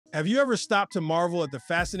Have you ever stopped to marvel at the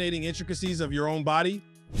fascinating intricacies of your own body?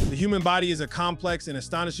 The human body is a complex and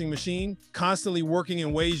astonishing machine, constantly working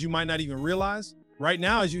in ways you might not even realize. Right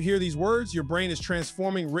now, as you hear these words, your brain is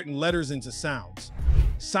transforming written letters into sounds.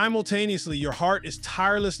 Simultaneously, your heart is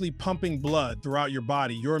tirelessly pumping blood throughout your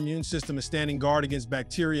body. Your immune system is standing guard against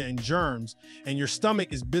bacteria and germs, and your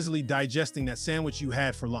stomach is busily digesting that sandwich you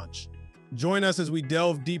had for lunch. Join us as we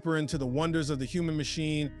delve deeper into the wonders of the human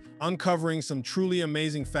machine, uncovering some truly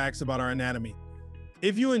amazing facts about our anatomy.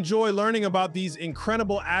 If you enjoy learning about these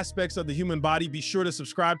incredible aspects of the human body, be sure to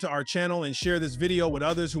subscribe to our channel and share this video with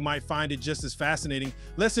others who might find it just as fascinating.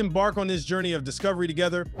 Let's embark on this journey of discovery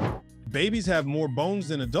together. Babies have more bones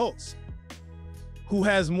than adults. Who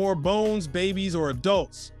has more bones, babies or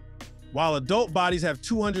adults? While adult bodies have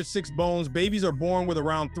 206 bones, babies are born with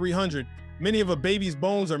around 300. Many of a baby's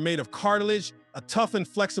bones are made of cartilage, a tough and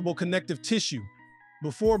flexible connective tissue.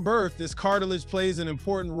 Before birth, this cartilage plays an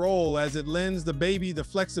important role as it lends the baby the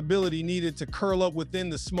flexibility needed to curl up within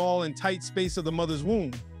the small and tight space of the mother's womb.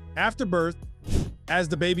 After birth, as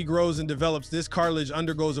the baby grows and develops, this cartilage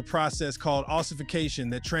undergoes a process called ossification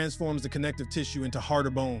that transforms the connective tissue into harder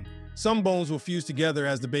bone. Some bones will fuse together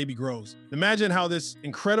as the baby grows. Imagine how this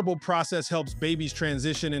incredible process helps babies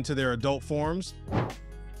transition into their adult forms.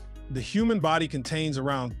 The human body contains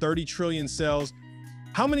around 30 trillion cells.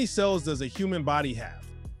 How many cells does a human body have?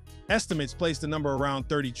 Estimates place the number around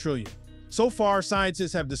 30 trillion. So far,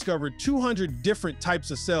 scientists have discovered 200 different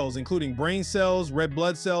types of cells, including brain cells, red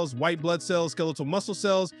blood cells, white blood cells, skeletal muscle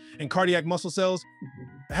cells, and cardiac muscle cells.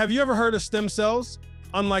 Have you ever heard of stem cells?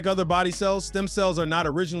 Unlike other body cells, stem cells are not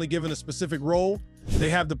originally given a specific role. They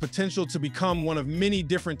have the potential to become one of many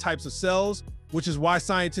different types of cells, which is why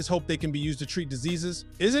scientists hope they can be used to treat diseases.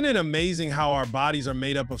 Isn't it amazing how our bodies are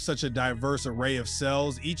made up of such a diverse array of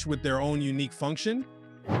cells, each with their own unique function?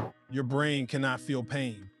 Your brain cannot feel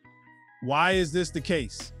pain. Why is this the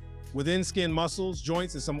case? Within skin, muscles,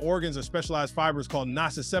 joints, and some organs are specialized fibers called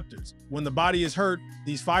nociceptors. When the body is hurt,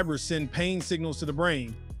 these fibers send pain signals to the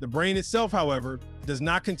brain. The brain itself, however, does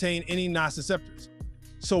not contain any nociceptors.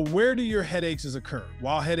 So where do your headaches occur?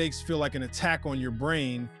 While headaches feel like an attack on your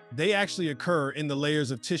brain, they actually occur in the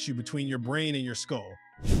layers of tissue between your brain and your skull.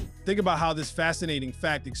 Think about how this fascinating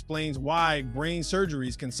fact explains why brain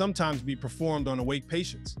surgeries can sometimes be performed on awake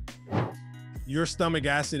patients. Your stomach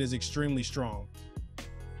acid is extremely strong.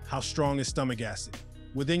 How strong is stomach acid?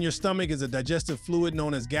 Within your stomach is a digestive fluid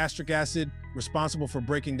known as gastric acid, responsible for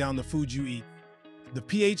breaking down the food you eat. The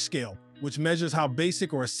pH scale, which measures how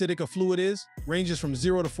basic or acidic a fluid is, ranges from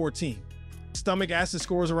 0 to 14. Stomach acid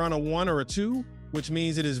scores around a 1 or a 2, which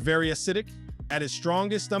means it is very acidic. At its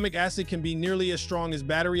strongest, stomach acid can be nearly as strong as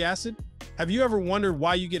battery acid. Have you ever wondered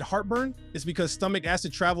why you get heartburn? It's because stomach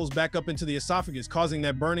acid travels back up into the esophagus, causing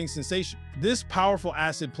that burning sensation. This powerful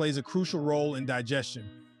acid plays a crucial role in digestion,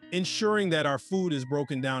 ensuring that our food is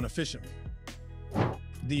broken down efficiently.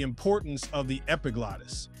 The importance of the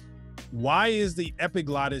epiglottis. Why is the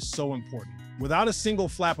epiglottis so important? Without a single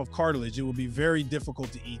flap of cartilage, it will be very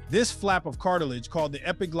difficult to eat. This flap of cartilage, called the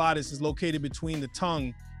epiglottis, is located between the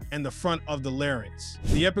tongue and the front of the larynx.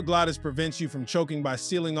 The epiglottis prevents you from choking by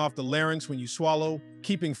sealing off the larynx when you swallow,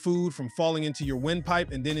 keeping food from falling into your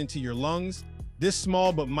windpipe and then into your lungs. This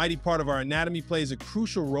small but mighty part of our anatomy plays a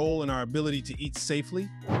crucial role in our ability to eat safely.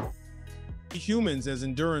 Humans as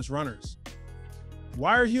endurance runners.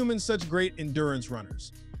 Why are humans such great endurance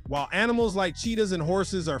runners? While animals like cheetahs and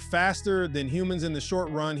horses are faster than humans in the short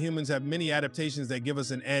run, humans have many adaptations that give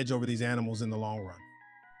us an edge over these animals in the long run.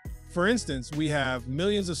 For instance, we have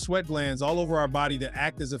millions of sweat glands all over our body that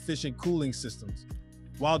act as efficient cooling systems.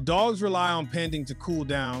 While dogs rely on panting to cool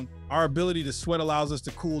down, our ability to sweat allows us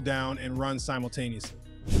to cool down and run simultaneously.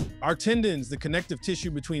 Our tendons, the connective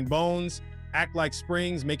tissue between bones, act like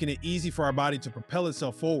springs, making it easy for our body to propel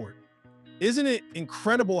itself forward. Isn't it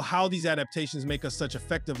incredible how these adaptations make us such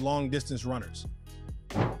effective long-distance runners?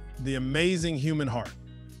 The amazing human heart.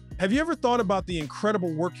 Have you ever thought about the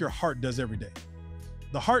incredible work your heart does every day?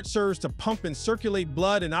 The heart serves to pump and circulate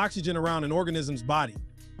blood and oxygen around an organism's body.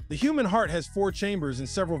 The human heart has 4 chambers and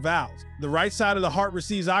several valves. The right side of the heart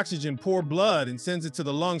receives oxygen, poor blood, and sends it to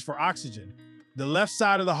the lungs for oxygen. The left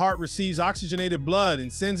side of the heart receives oxygenated blood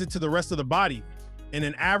and sends it to the rest of the body. In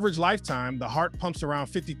an average lifetime, the heart pumps around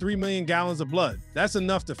 53 million gallons of blood. That's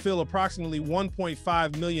enough to fill approximately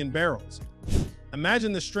 1.5 million barrels.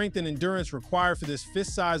 Imagine the strength and endurance required for this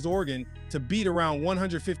fist-sized organ to beat around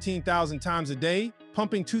 115,000 times a day,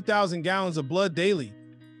 pumping 2,000 gallons of blood daily.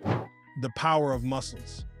 The power of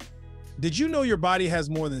muscles. Did you know your body has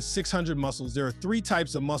more than 600 muscles? There are 3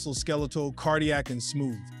 types of muscles: skeletal, cardiac, and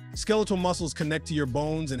smooth. Skeletal muscles connect to your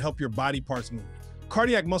bones and help your body parts move.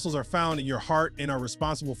 Cardiac muscles are found in your heart and are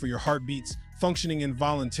responsible for your heartbeats functioning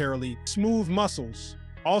involuntarily. Smooth muscles,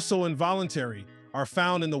 also involuntary, are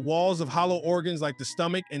found in the walls of hollow organs like the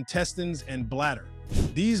stomach, intestines, and bladder.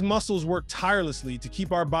 These muscles work tirelessly to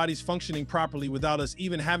keep our bodies functioning properly without us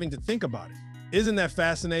even having to think about it. Isn't that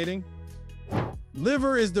fascinating?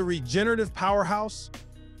 Liver is the regenerative powerhouse.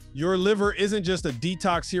 Your liver isn't just a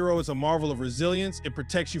detox hero, it's a marvel of resilience. It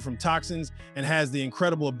protects you from toxins and has the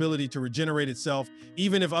incredible ability to regenerate itself.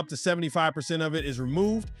 Even if up to 75% of it is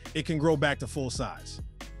removed, it can grow back to full size.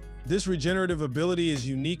 This regenerative ability is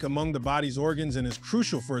unique among the body's organs and is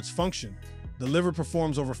crucial for its function. The liver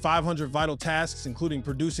performs over 500 vital tasks, including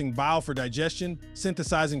producing bile for digestion,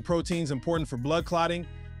 synthesizing proteins important for blood clotting,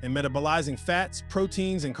 and metabolizing fats,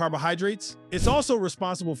 proteins, and carbohydrates. It's also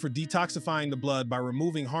responsible for detoxifying the blood by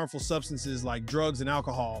removing harmful substances like drugs and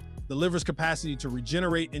alcohol. The liver's capacity to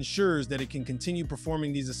regenerate ensures that it can continue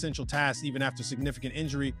performing these essential tasks even after significant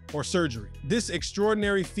injury or surgery. This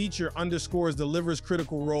extraordinary feature underscores the liver's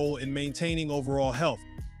critical role in maintaining overall health.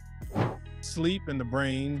 Sleep and the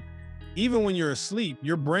brain. Even when you're asleep,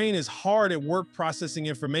 your brain is hard at work processing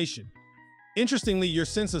information. Interestingly, your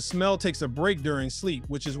sense of smell takes a break during sleep,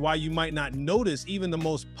 which is why you might not notice even the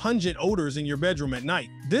most pungent odors in your bedroom at night.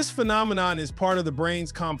 This phenomenon is part of the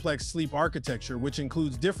brain's complex sleep architecture, which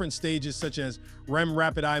includes different stages such as REM,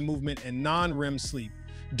 rapid eye movement, and non-REM sleep.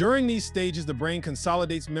 During these stages, the brain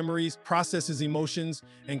consolidates memories, processes emotions,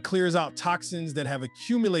 and clears out toxins that have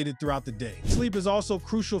accumulated throughout the day. Sleep is also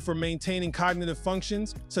crucial for maintaining cognitive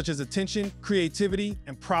functions such as attention, creativity,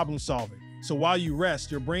 and problem solving. So while you rest,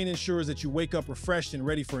 your brain ensures that you wake up refreshed and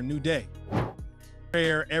ready for a new day.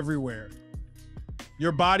 Hair everywhere.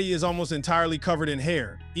 Your body is almost entirely covered in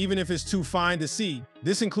hair, even if it's too fine to see.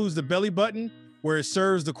 This includes the belly button, where it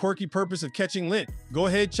serves the quirky purpose of catching lint. Go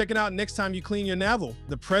ahead, check it out next time you clean your navel.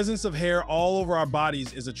 The presence of hair all over our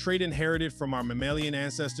bodies is a trait inherited from our mammalian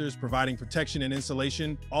ancestors, providing protection and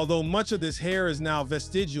insulation. Although much of this hair is now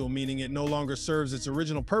vestigial, meaning it no longer serves its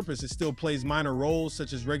original purpose, it still plays minor roles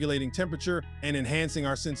such as regulating temperature and enhancing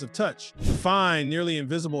our sense of touch. The fine, nearly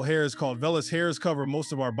invisible hairs called vellus hairs cover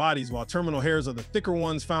most of our bodies, while terminal hairs are the thicker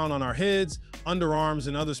ones found on our heads, underarms,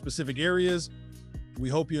 and other specific areas. We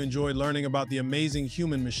hope you enjoyed learning about the amazing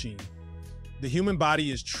human machine. The human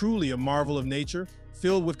body is truly a marvel of nature,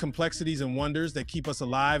 filled with complexities and wonders that keep us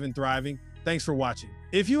alive and thriving. Thanks for watching.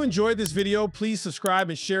 If you enjoyed this video, please subscribe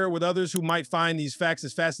and share it with others who might find these facts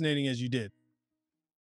as fascinating as you did.